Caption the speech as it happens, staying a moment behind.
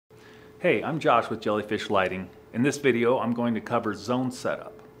Hey, I'm Josh with JellyFish Lighting. In this video, I'm going to cover zone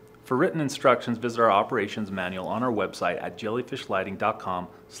setup. For written instructions, visit our operations manual on our website at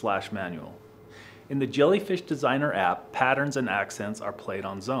jellyfishlighting.com/manual. In the JellyFish Designer app, patterns and accents are played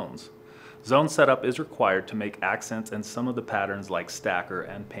on zones. Zone setup is required to make accents and some of the patterns like stacker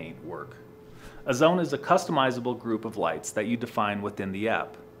and paint work. A zone is a customizable group of lights that you define within the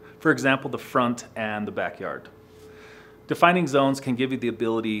app. For example, the front and the backyard. Defining zones can give you the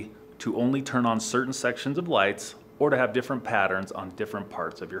ability to only turn on certain sections of lights or to have different patterns on different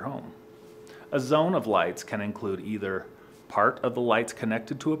parts of your home. A zone of lights can include either part of the lights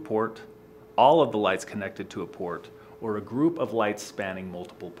connected to a port, all of the lights connected to a port, or a group of lights spanning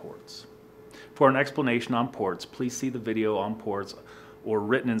multiple ports. For an explanation on ports, please see the video on ports or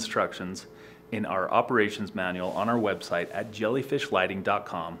written instructions in our operations manual on our website at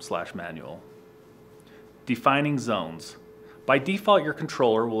jellyfishlighting.com/manual. Defining zones. By default, your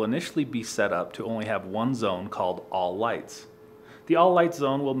controller will initially be set up to only have one zone called All Lights. The All Lights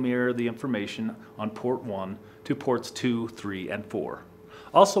zone will mirror the information on port 1 to ports 2, 3, and 4.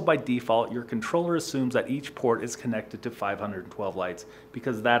 Also, by default, your controller assumes that each port is connected to 512 lights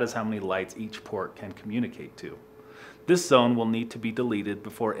because that is how many lights each port can communicate to. This zone will need to be deleted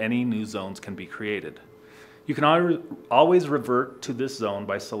before any new zones can be created. You can always revert to this zone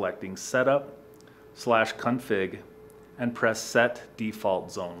by selecting Setup/Config and press Set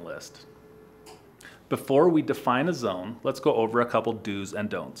Default Zone List. Before we define a zone, let's go over a couple do's and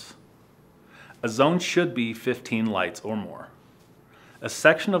don'ts. A zone should be 15 lights or more. A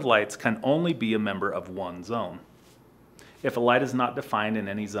section of lights can only be a member of one zone. If a light is not defined in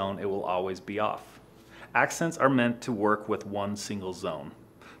any zone, it will always be off. Accents are meant to work with one single zone.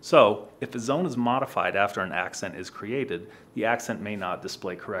 So, if a zone is modified after an accent is created, the accent may not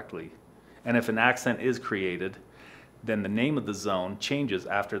display correctly. And if an accent is created, then the name of the zone changes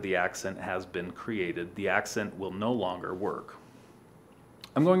after the accent has been created. The accent will no longer work.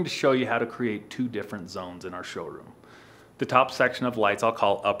 I'm going to show you how to create two different zones in our showroom. The top section of lights I'll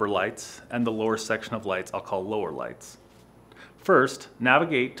call upper lights, and the lower section of lights I'll call lower lights. First,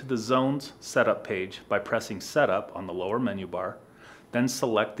 navigate to the Zones Setup page by pressing Setup on the lower menu bar, then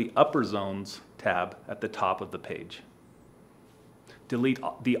select the Upper Zones tab at the top of the page. Delete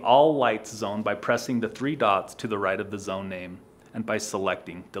the All Lights zone by pressing the three dots to the right of the zone name and by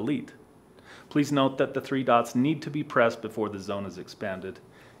selecting Delete. Please note that the three dots need to be pressed before the zone is expanded.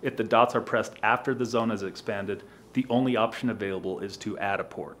 If the dots are pressed after the zone is expanded, the only option available is to add a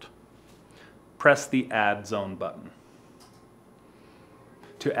port. Press the Add Zone button.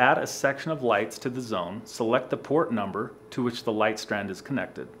 To add a section of lights to the zone, select the port number to which the light strand is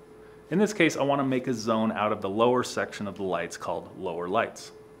connected. In this case, I want to make a zone out of the lower section of the lights called Lower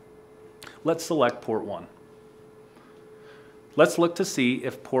Lights. Let's select port 1. Let's look to see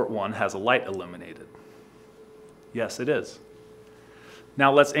if port 1 has a light illuminated. Yes, it is.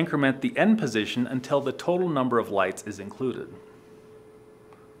 Now let's increment the end position until the total number of lights is included.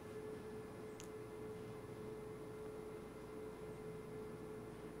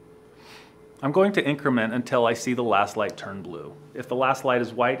 I'm going to increment until I see the last light turn blue. If the last light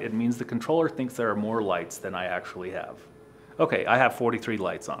is white, it means the controller thinks there are more lights than I actually have. Okay, I have 43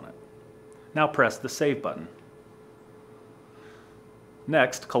 lights on it. Now press the Save button.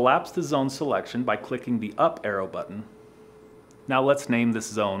 Next, collapse the zone selection by clicking the up arrow button. Now let's name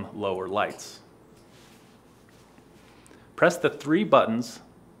this zone Lower Lights. Press the three buttons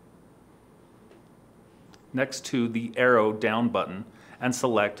next to the arrow down button and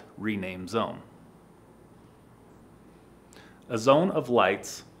select Rename Zone. A zone of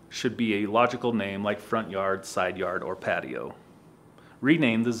lights should be a logical name like front yard, side yard, or patio.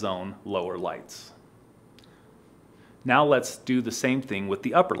 Rename the zone Lower Lights. Now let's do the same thing with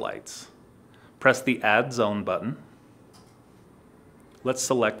the upper lights. Press the Add Zone button. Let's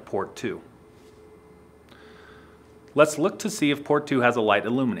select port 2. Let's look to see if port 2 has a light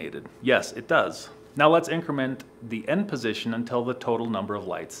illuminated. Yes, it does. Now let's increment the end position until the total number of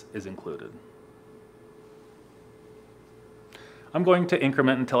lights is included. I'm going to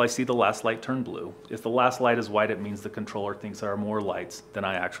increment until I see the last light turn blue. If the last light is white, it means the controller thinks there are more lights than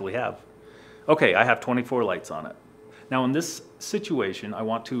I actually have. Okay, I have 24 lights on it. Now in this situation, I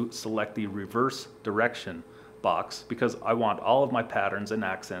want to select the reverse direction box because I want all of my patterns and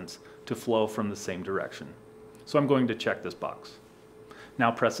accents to flow from the same direction. So I'm going to check this box. Now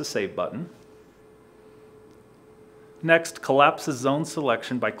press the Save button. Next, collapse the zone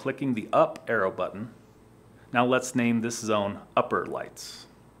selection by clicking the up arrow button. Now let's name this zone Upper Lights.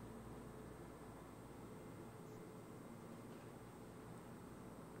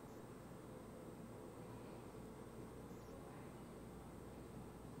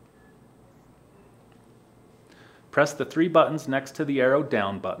 Press the 3 buttons next to the arrow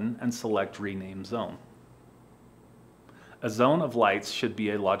down button and select Rename Zone. A zone of lights should be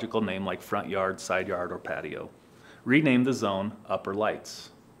a logical name like front yard, side yard, or patio. Rename the zone Upper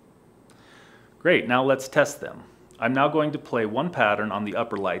Lights. Great, now let's test them. I'm now going to play one pattern on the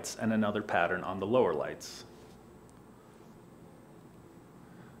upper lights and another pattern on the lower lights.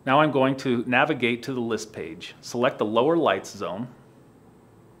 Now I'm going to navigate to the list page, select the lower lights zone.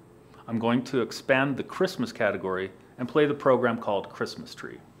 I'm going to expand the Christmas category and play the program called Christmas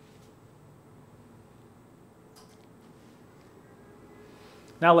Tree.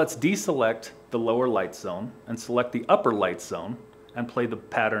 Now let's deselect the lower light zone and select the upper light zone and play the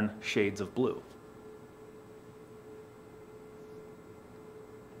pattern Shades of Blue.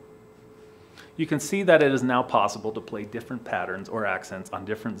 You can see that it is now possible to play different patterns or accents on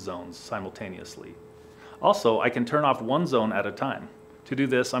different zones simultaneously. Also, I can turn off one zone at a time. To do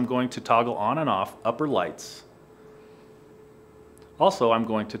this, I'm going to toggle on and off upper lights. Also, I'm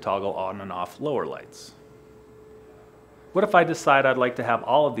going to toggle on and off lower lights. What if I decide I'd like to have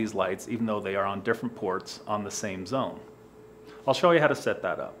all of these lights even though they are on different ports on the same zone? I'll show you how to set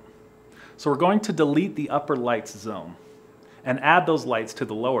that up. So we're going to delete the upper lights zone and add those lights to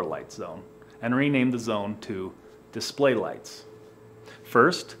the lower light zone and rename the zone to Display Lights.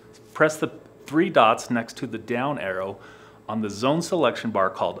 First, press the 3 dots next to the down arrow on the zone selection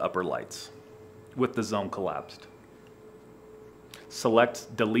bar called Upper Lights with the zone collapsed.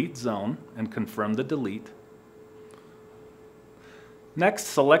 Select Delete Zone and confirm the delete. Next,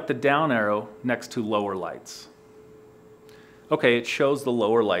 select the down arrow next to Lower Lights. Okay, it shows the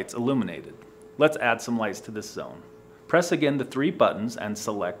lower lights illuminated. Let's add some lights to this zone. Press again the 3 buttons and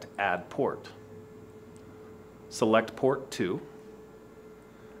select Add Port. Select Port 2.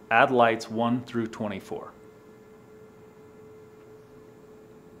 Add lights 1 through 24.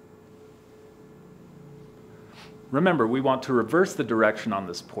 Remember, we want to reverse the direction on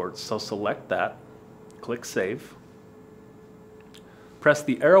this port, so select that, click Save. Press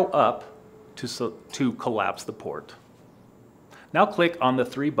the arrow up to collapse the port. Now click on the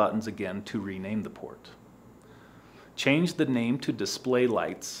 3 buttons again to rename the port. Change the name to Display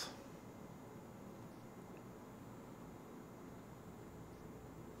Lights.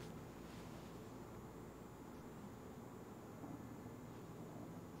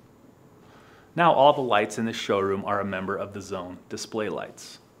 Now all the lights in this showroom are a member of the zone Display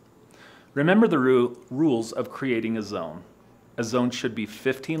Lights. Remember the rules of creating a zone. A zone should be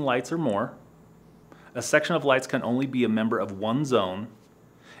 15 lights or more. A section of lights can only be a member of one zone.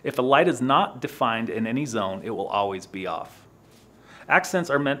 If a light is not defined in any zone, it will always be off. Accents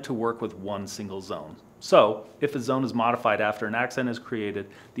are meant to work with one single zone. So, if a zone is modified after an accent is created,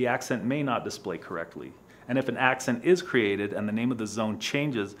 the accent may not display correctly. And if an accent is created and the name of the zone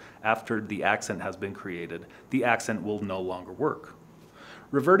changes after the accent has been created, the accent will no longer work.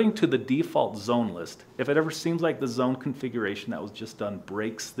 Reverting to the default zone list, if it ever seems like the zone configuration that was just done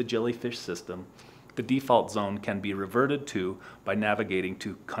breaks the JellyFish system, the default zone can be reverted to by navigating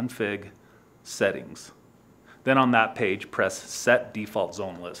to Config Settings. Then on that page, press Set Default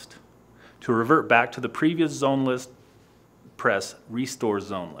Zone List. To revert back to the previous zone list, press Restore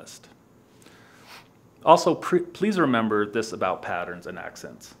Zone List. Also, please remember this about patterns and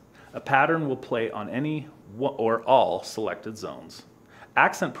accents. A pattern will play on any or all selected zones.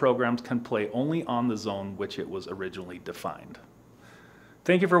 Accent programs can play only on the zone which it was originally defined.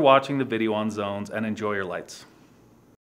 Thank you for watching the video on zones and enjoy your lights.